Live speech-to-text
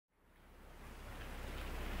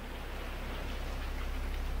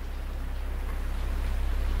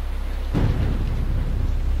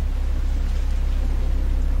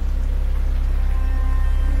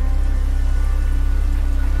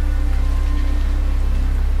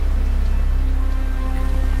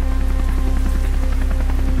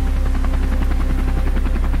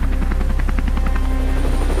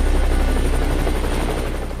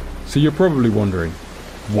So you're probably wondering,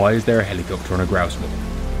 why is there a helicopter on a grouse moor?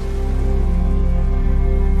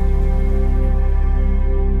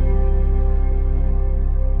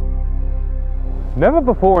 Never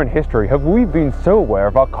before in history have we been so aware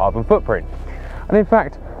of our carbon footprint. And in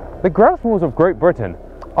fact, the grouse moors of Great Britain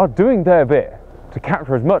are doing their bit to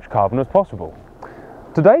capture as much carbon as possible.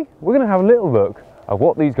 Today, we're going to have a little look at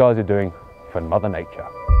what these guys are doing for Mother Nature.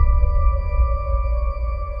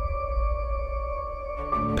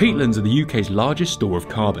 Peatlands are the UK's largest store of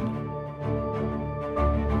carbon,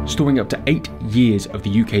 storing up to 8 years of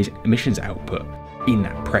the UK's emissions output in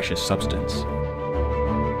that precious substance.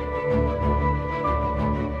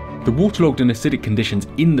 The waterlogged and acidic conditions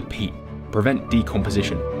in the peat prevent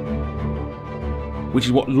decomposition, which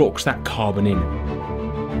is what locks that carbon in.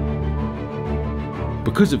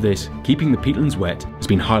 Because of this, keeping the peatlands wet has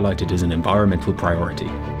been highlighted as an environmental priority.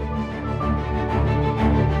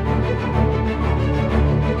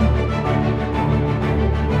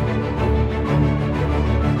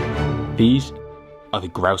 These are the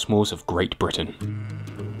grouse moors of Great Britain.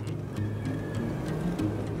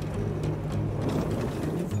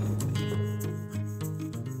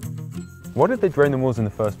 Why did they drain the moors in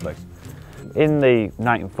the first place? In the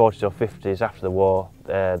 1940s or 50s, after the war,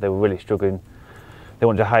 they were really struggling. They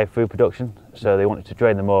wanted a higher food production, so they wanted to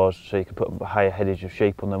drain the moors so you could put a higher headage of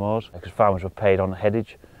sheep on the moors, because farmers were paid on the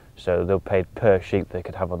headage, so they were paid per sheep they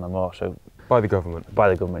could have on the moor. So By the government? By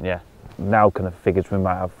the government, yeah. Now kind of figures we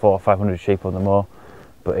might have 400 or 500 sheep on the moor,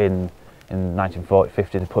 but in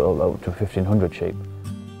 1940-50 they put up to 1,500 sheep.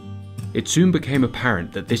 It soon became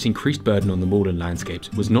apparent that this increased burden on the moorland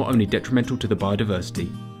landscapes was not only detrimental to the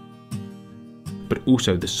biodiversity, but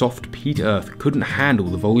also the soft peat earth couldn't handle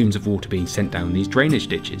the volumes of water being sent down these drainage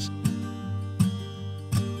ditches.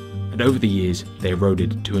 And over the years, they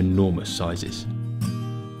eroded to enormous sizes.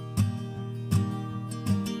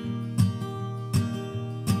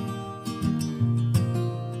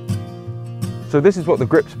 So this is what the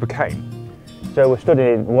grips became? So we're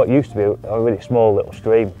studying what used to be a really small little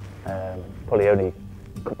stream, probably only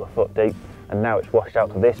a couple of foot deep, and now it's washed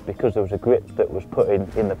out to this because there was a grip that was put in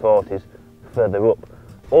the 40s further up.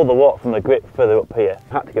 All the water from the grip further up here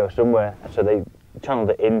had to go somewhere, so they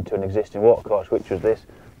channeled it into an existing watercourse, which was this,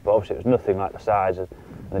 but obviously it was nothing like the size and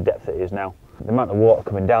the depth it is now. The amount of water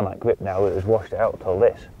coming down that grip now, it has washed it out till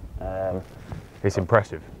this. It's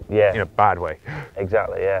impressive. Yeah. In a bad way.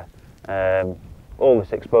 Exactly, yeah. All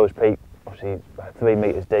this exposed peat, obviously about 3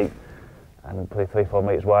 metres deep and probably 3-4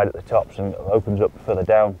 metres wide at the tops, and it opens up further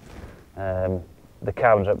down. The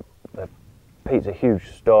peat's a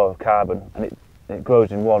huge store of carbon, and it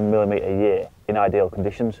grows in 1 millimetre a year in ideal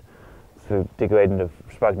conditions through degrading of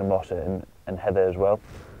sphagnum moss and heather as well.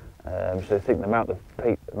 So I think the amount of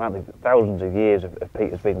thousands of years of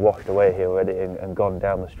peat has been washed away here already and gone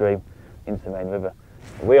down the stream into the main river.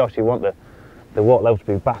 We actually want the water level to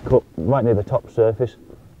be back up right near the top surface,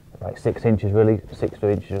 like 6 inches really, 6 to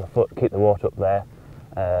 8 inches a foot, keep the water up there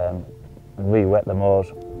and re-wet the moors.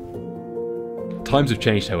 Times have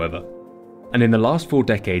changed, however, and in the last 4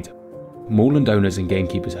 decades, moorland owners and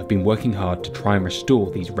gamekeepers have been working hard to try and restore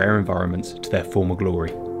these rare environments to their former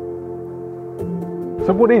glory.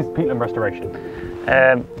 So what is peatland restoration?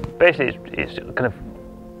 Basically it's kind of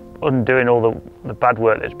undoing all the bad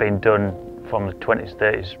work that's been done from the 20s,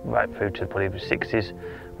 30s, right through to probably the 60s,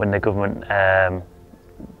 when the government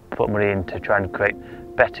put money in to try and create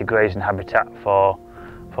better grazing habitat for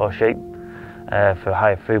sheep, for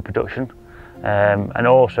higher food production, and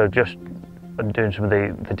also just undoing some of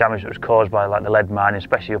the damage that was caused by like the lead mining,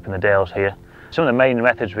 especially up in the dales here. Some of the main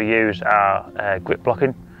methods we use are grip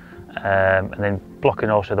blocking, and then blocking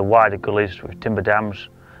also the wider gullies with timber dams,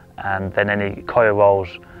 and then any coir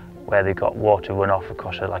rolls where they've got water run off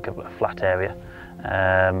across a flat area,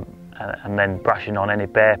 and then brashing on any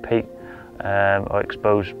bare peat or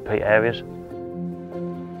exposed peat areas.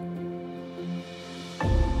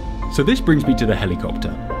 So this brings me to the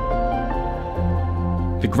helicopter.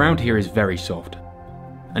 The ground here is very soft,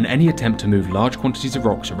 and any attempt to move large quantities of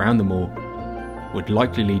rocks around the moor would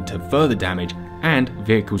likely lead to further damage and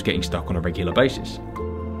vehicles getting stuck on a regular basis.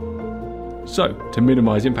 So, to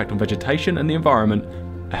minimise impact on vegetation and the environment,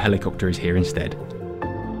 a helicopter is here instead.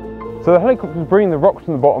 So the helicopter's bringing the rocks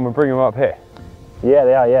from the bottom and bringing them up here? Yeah,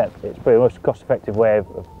 they are, yeah. It's probably the most cost-effective way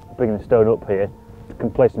of bringing the stone up here. You can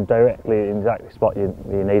place them directly in exactly the spot you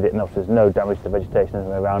need it, and obviously there's no damage to vegetation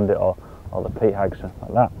around it or the peat hags or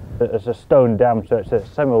something like that. It's a stone dam, so it's a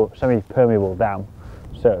semi-permeable dam,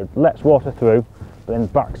 so it lets water through, but then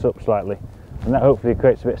backs up slightly, and that hopefully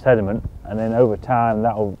creates a bit of sediment, and then over time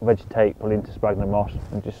that will vegetate probably into sphagnum moss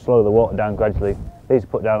and just slow the water down gradually. These are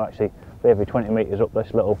put down actually every 20 metres up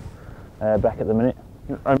this little back at the minute.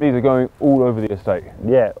 And these are going all over the estate?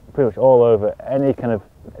 Yeah, pretty much all over. Any kind of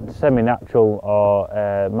semi-natural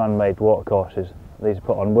or man-made watercourses, these are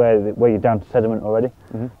put on where you're down to sediment already.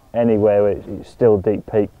 Anywhere where it's still deep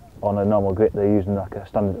peat on a normal grip, they're using like a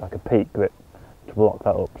standard, like a peat grip to block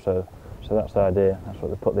that up. So that's the idea. That's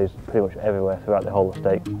what they put these pretty much everywhere throughout the whole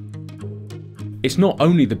estate. It's not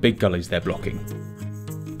only the big gullies they're blocking,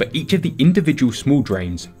 but each of the individual small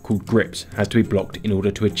drains, called grips, has to be blocked in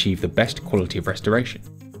order to achieve the best quality of restoration.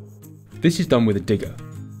 This is done with a digger,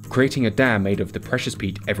 creating a dam made of the precious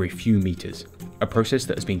peat every few metres, a process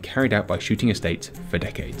that has been carried out by shooting estates for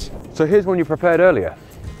decades. So here's one you prepared earlier?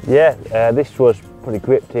 Yeah, this was probably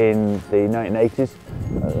gripped in the 1980s.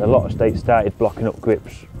 A lot of states started blocking up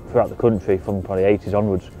grips throughout the country from probably 80s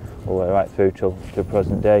onwards, all the way right through to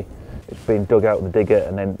present day. It's been dug out with the digger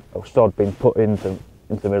and then a sod being put into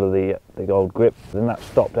the middle of the old grip. Then that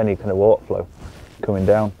stopped any kind of water flow coming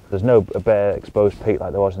down. There's no bare exposed peat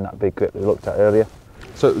like there was in that big grip that we looked at earlier.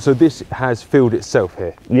 So this has filled itself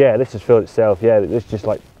here? Yeah, this has filled itself, yeah. It's just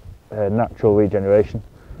like natural regeneration.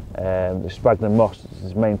 The sphagnum moss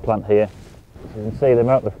is the main plant here. So you can see the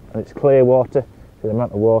amount of, and it's clear water, see the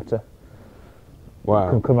amount of water.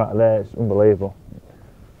 Wow. Come out of there, it's unbelievable.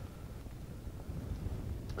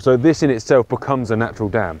 So this in itself becomes a natural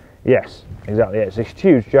dam? Yes, exactly. Yeah. It's a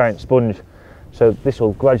huge giant sponge. So this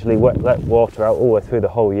will gradually let water out all the way through the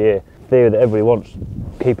whole year. Theory that everybody wants,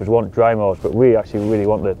 keepers want dry moors, but we actually really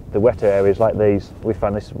want the wetter areas like these. We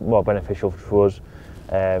find this more beneficial for us,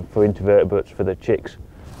 for invertebrates, for the chicks,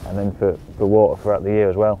 and then for water throughout the year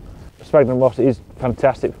as well. Sphagnum moss is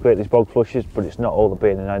fantastic to create these bog flushes, but it's not all the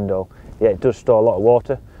being and end all. Yeah, it does store a lot of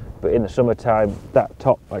water, but in the summertime, that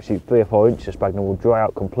top, actually 3 or 4 inches of sphagnum will dry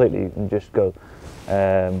out completely and just go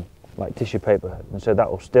like tissue paper. And so that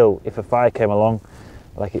will still, if a fire came along,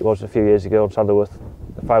 like it was a few years ago on Saddleworth,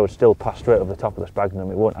 the fire would still pass straight over the top of the sphagnum.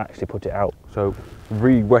 It won't actually put it out. So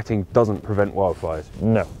re-wetting doesn't prevent wildfires?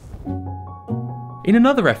 No. In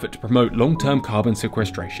another effort to promote long-term carbon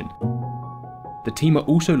sequestration, the team are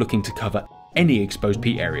also looking to cover any exposed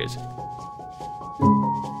peat areas.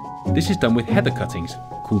 This is done with heather cuttings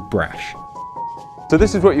called brash. So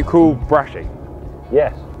this is what you call brashing?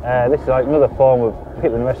 Yes, this is like another form of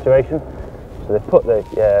peatland restoration. So they put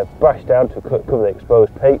the brash down to cover the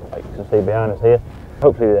exposed peat, like you can see behind us here.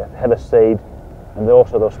 Hopefully the heather seed, and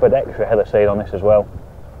they'll spread extra heather seed on this as well.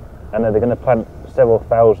 And then they're going to plant several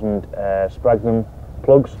thousand sphagnum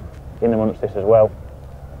plugs in amongst this as well.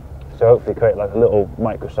 So hopefully create like a little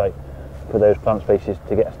microsite for those plant species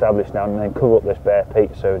to get established now, and then cover up this bare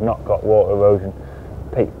peat so it's not got water erosion,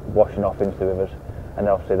 peat washing off into the rivers, and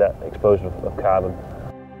obviously that exposure of carbon.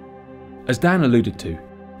 As Dan alluded to,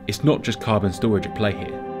 it's not just carbon storage at play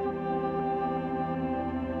here.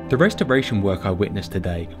 The restoration work I witnessed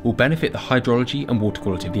today will benefit the hydrology and water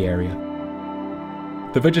quality of the area.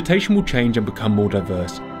 The vegetation will change and become more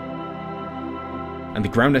diverse, and the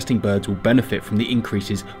ground nesting birds will benefit from the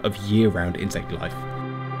increases of year-round insect life.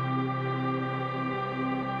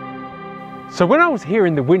 So when I was here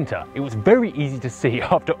in the winter, it was very easy to see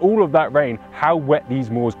after all of that rain how wet these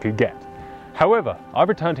moors could get. However, I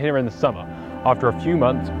returned here in the summer after a few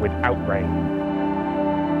months without rain.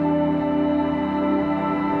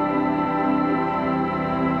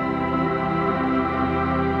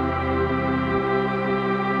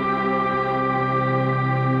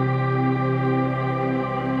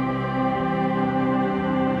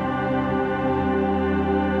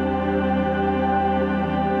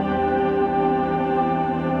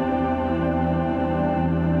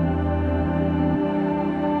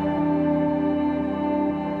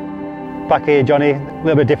 Back here, Johnny, a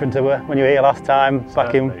little bit different to when you were here last time,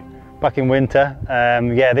 back in winter.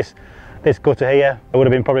 Yeah, this gutter here would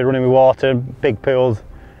have been probably running with water, big pools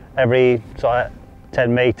every sort of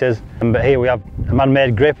 10 metres. But here we have a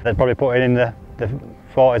man-made grip they'd probably put in the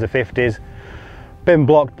 40s or 50s. Been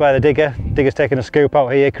blocked by the digger. Digger's taken a scoop out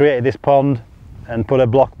here, created this pond and put a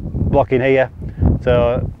block in here.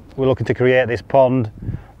 So we're looking to create this pond,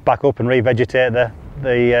 back up and revegetate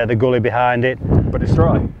the gully behind it. But it's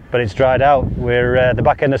dry. But it's dried out. We're the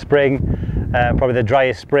back end of spring, probably the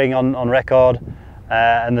driest spring on record,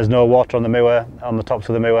 and there's no water on the moor, on the tops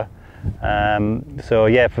of the moor. So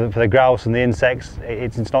yeah, for the grouse and the insects,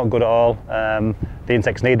 it's not good at all. The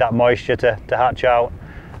insects need that moisture to hatch out,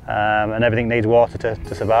 and everything needs water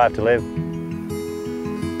to survive, to live.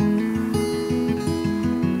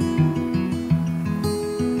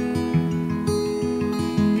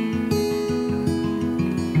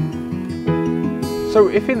 So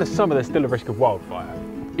if in the summer there's still a risk of wildfire,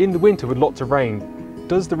 in the winter with lots of rain,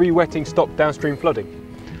 does the re-wetting stop downstream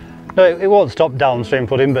flooding? No, it won't stop downstream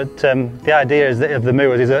flooding, but the idea is that of the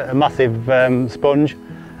moors is a massive sponge,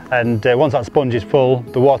 and once that sponge is full,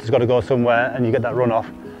 the water's got to go somewhere and you get that runoff.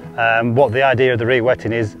 What the idea of the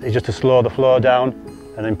re-wetting is just to slow the flow down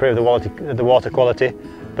and improve the water quality,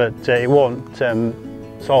 but it won't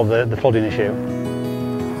solve the flooding issue.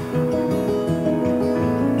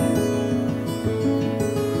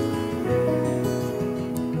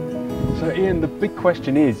 So Ian, the big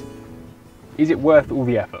question is it worth all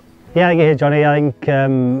the effort? Yeah, I get it, Johnny. I think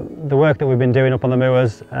the work that we've been doing up on the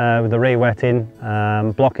moors with the re-wetting,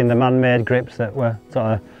 blocking the man-made grips that were sort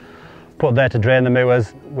of put there to drain the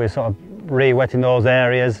moors, we're sort of re-wetting those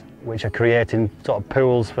areas which are creating sort of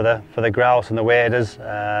pools for the grouse and the waders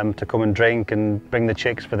to come and drink and bring the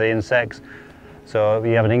chicks for the insects. So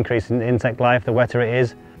you have an increase in insect life the wetter it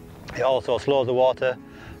is. It also slows the water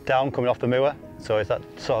down coming off the moor, so it's that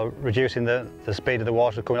sort of reducing the speed of the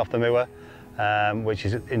water coming off the moor, which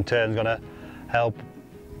is in turn going to help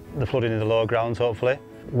the flooding in the lower grounds hopefully.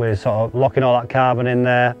 We're sort of locking all that carbon in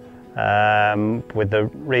there with the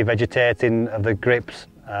revegetating of the grips,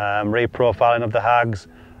 reprofiling of the hags,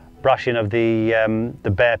 brushing of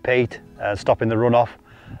the bare peat, stopping the runoff.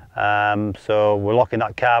 So we're locking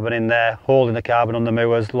that carbon in there, holding the carbon on the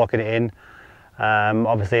moors, locking it in.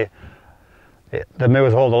 Obviously the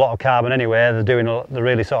moors hold a lot of carbon anyway, they're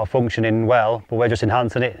really sort of functioning well, but we're just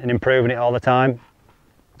enhancing it and improving it all the time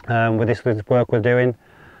with this work we're doing.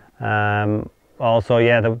 Also,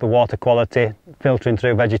 yeah, the water quality, filtering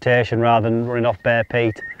through vegetation rather than running off bare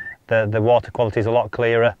peat. The water quality is a lot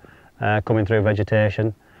clearer coming through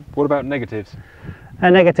vegetation. What about negatives?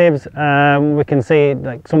 Negatives, we can see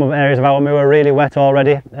like some of the areas of our moor are really wet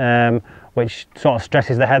already, which sort of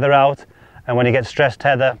stresses the heather out. And when you get stressed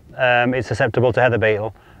heather, it's susceptible to heather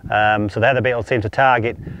beetle. So the heather beetle seems to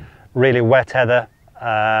target really wet heather.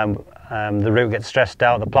 The root gets stressed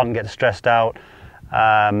out, the plant gets stressed out.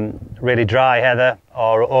 Really dry heather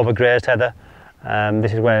or overgrazed heather.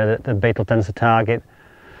 This is where the beetle tends to target.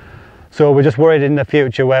 So we're just worried in the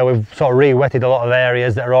future where we've sort of re-wetted a lot of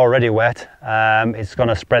areas that are already wet. It's going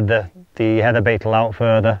to spread the heather beetle out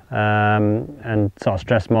further and sort of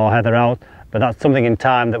stress more heather out. But that's something in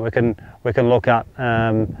time that we can look at,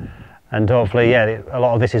 and hopefully, yeah, a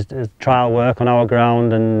lot of this is trial work on our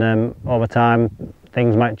ground, and over time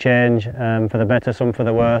things might change for the better, some for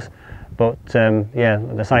the worse. But yeah,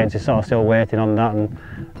 the science is sort of still waiting on that,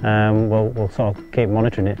 and we'll sort of keep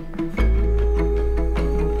monitoring it.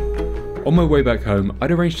 On my way back home,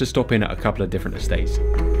 I'd arranged to stop in at a couple of different estates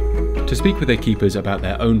to speak with their keepers about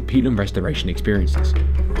their own peatland restoration experiences.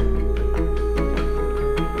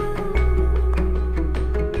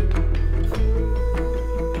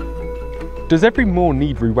 Does every moor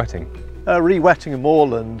need re-wetting? Re-wetting a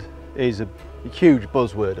moorland is a huge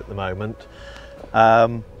buzzword at the moment,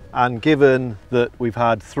 and given that we've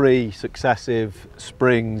had 3 successive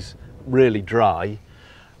springs really dry,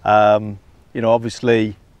 you know,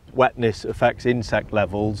 obviously wetness affects insect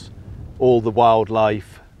levels. All the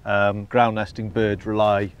wildlife, ground nesting birds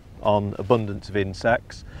rely on abundance of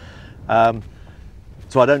insects.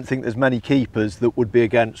 So I don't think there's many keepers that would be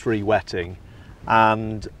against re-wetting.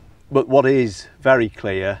 But what is very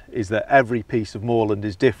clear is that every piece of moorland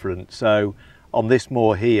is different. So on this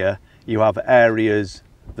moor here, you have areas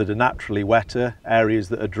that are naturally wetter, areas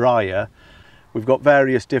that are drier. We've got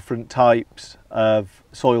various different types of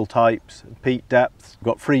soil types, peat depths. We've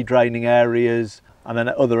got free draining areas, and then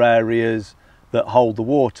other areas that hold the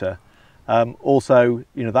water. Also,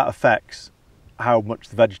 you know, that affects how much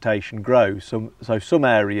the vegetation grows. So some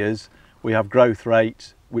areas we have growth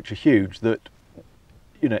rates which are huge that,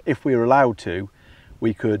 you know, if we were allowed to,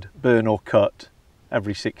 we could burn or cut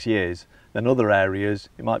every 6 years. Then other areas,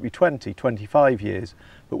 it might be 20, 25 years.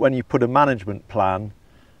 But when you put a management plan,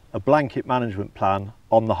 a blanket management plan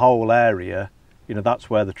on the whole area, you know,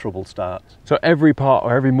 that's where the trouble starts. So every part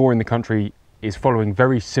or every moor in the country is following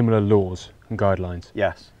very similar laws and guidelines?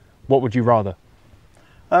 Yes. What would you rather?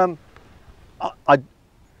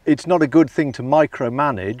 It's not a good thing to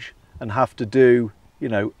micromanage and have to do, you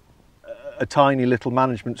know, a tiny little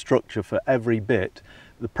management structure for every bit.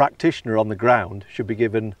 The practitioner on the ground should be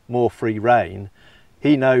given more free rein.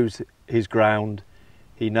 He knows his ground,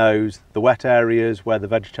 he knows the wet areas where the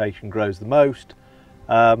vegetation grows the most,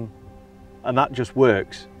 and that just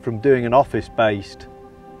works. From doing an office-based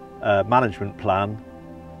management plan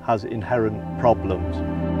has inherent problems.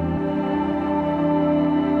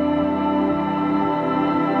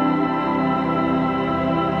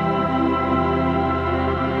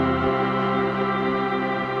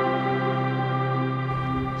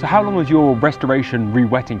 So how long has your restoration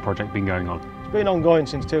re-wetting project been going on? It's been ongoing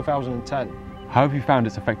since 2010. How have you found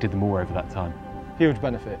it's affected the moor over that time? Huge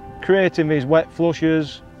benefit. Creating these wet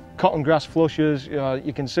flushes, cotton grass flushes,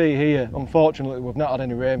 you can see here, unfortunately we've not had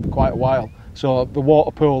any rain for quite a while, so the water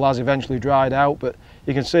pool has eventually dried out, but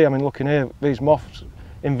you can see, I mean, looking here, these moths,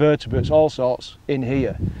 invertebrates, all sorts in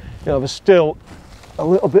here. There's still a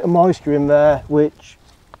little bit of moisture in there, which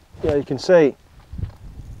you can see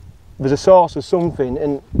there's a source of something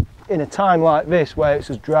in a time like this where it's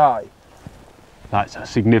as dry. That's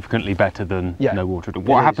significantly better than no water.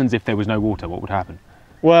 What happens if there was no water? What would happen?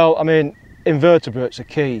 Well, I mean, invertebrates are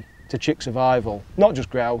key to chick survival, not just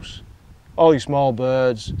grouse. All your small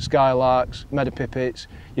birds, skylarks, meadowpipits,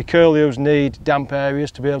 your curlews need damp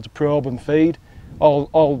areas to be able to probe and feed.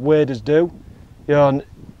 All waders do. And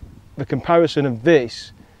the comparison of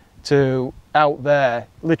this to out there,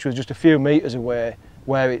 literally just a few metres away,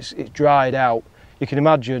 where it's dried out, you can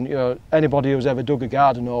imagine, anybody who's ever dug a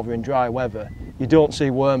garden over in dry weather, you don't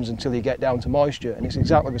see worms until you get down to moisture, and it's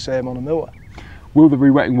exactly the same on a moor. Will the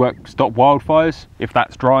re-wetting work stop wildfires if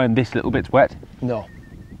that's dry and this little bit's wet? No,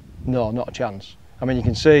 not a chance. I mean, you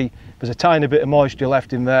can see there's a tiny bit of moisture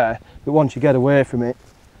left in there, but once you get away from it,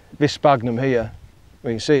 this sphagnum here,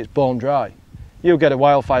 well, you can see it's bone dry. You'll get a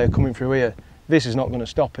wildfire coming through here, this is not going to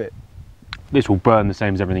stop it. This will burn the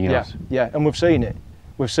same as everything else? Yeah, and we've seen it.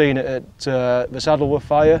 We've seen it at the Saddleworth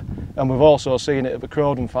fire, and we've also seen it at the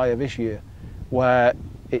Crowden fire this year, where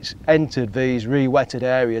it's entered these re-wetted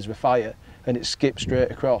areas of fire and it's skipped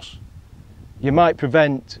straight across. You might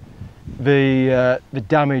prevent the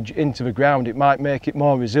damage into the ground, it might make it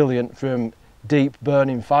more resilient from deep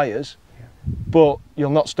burning fires, but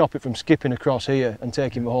you'll not stop it from skipping across here and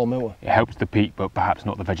taking the whole moor. It helps the peat, but perhaps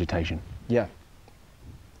not the vegetation. Yeah,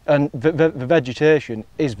 and the vegetation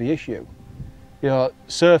is the issue.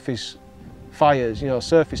 Surface fires,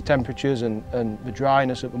 surface temperatures and the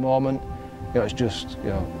dryness at the moment, it's just,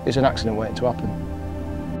 it's an accident waiting to happen.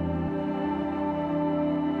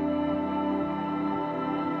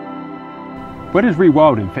 Where does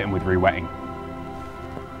rewilding fit in with re-wetting?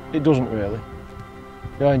 It doesn't really.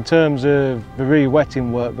 In terms of the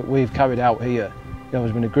re-wetting work that we've carried out here,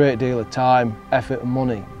 there's been a great deal of time, effort and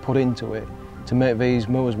money put into it to make these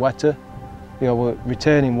moors wetter. We're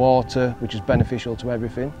retaining water, which is beneficial to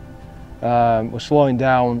everything. We're slowing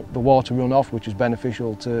down the water runoff, which is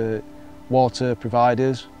beneficial to water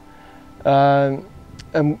providers. And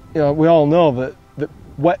we all know that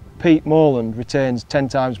wet peat moorland retains 10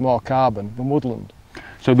 times more carbon than woodland.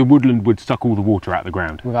 So the woodland would suck all the water out of the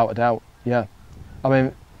ground? Without a doubt, yeah. I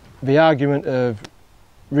mean, the argument of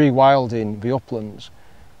rewilding the uplands,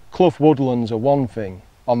 clough woodlands are one thing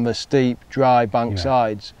on the steep, dry bank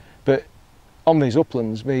sides, but on these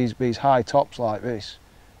uplands, these high tops like this,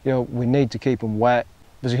 we need to keep them wet.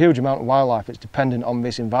 There's a huge amount of wildlife that's dependent on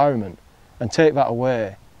this environment, and take that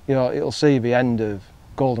away, it'll see the end of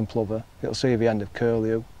golden plover, it'll see the end of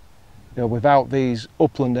curlew. Without these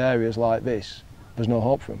upland areas like this, there's no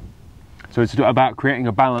hope for them. So it's about creating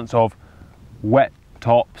a balance of wet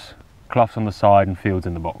tops, cloughs on the side and fields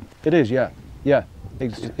in the bottom. It is, yeah,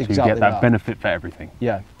 exactly. So you get that benefit for everything.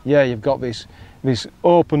 Yeah, you've got this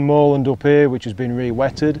open moorland up here which has been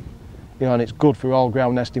re-wetted, and it's good for all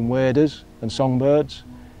ground nesting waders and songbirds.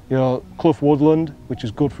 Clough woodland, which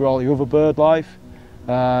is good for all the other bird life.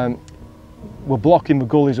 We're blocking the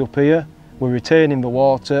gullies up here, we're retaining the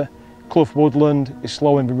water. Clough woodland is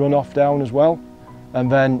slowing the runoff down as well,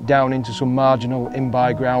 and then down into some marginal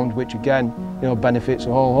in-by ground, which again, benefits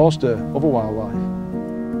a whole host of other wildlife.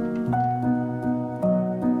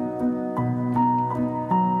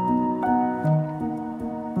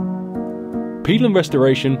 Peatland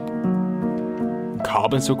restoration,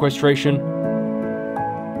 carbon sequestration,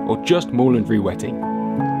 or just moorland re-wetting.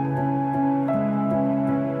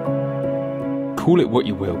 Call it what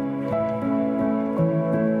you will.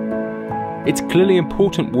 It's clearly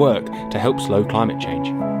important work to help slow climate change.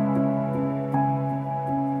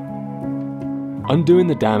 Undoing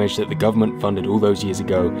the damage that the government funded all those years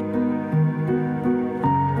ago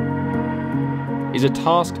is a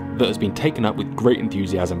task that has been taken up with great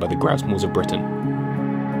enthusiasm by the grouse moors of Britain.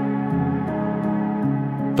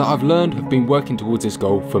 That I've learned have been working towards this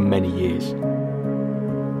goal for many years.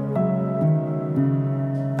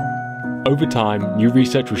 Over time, new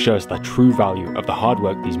research will show us the true value of the hard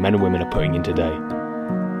work these men and women are putting in today.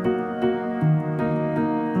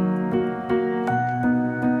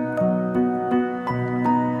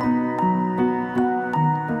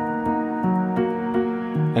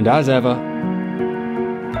 And as ever,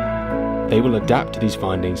 they will adapt to these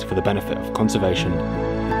findings for the benefit of conservation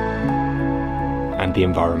and the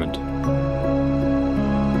environment.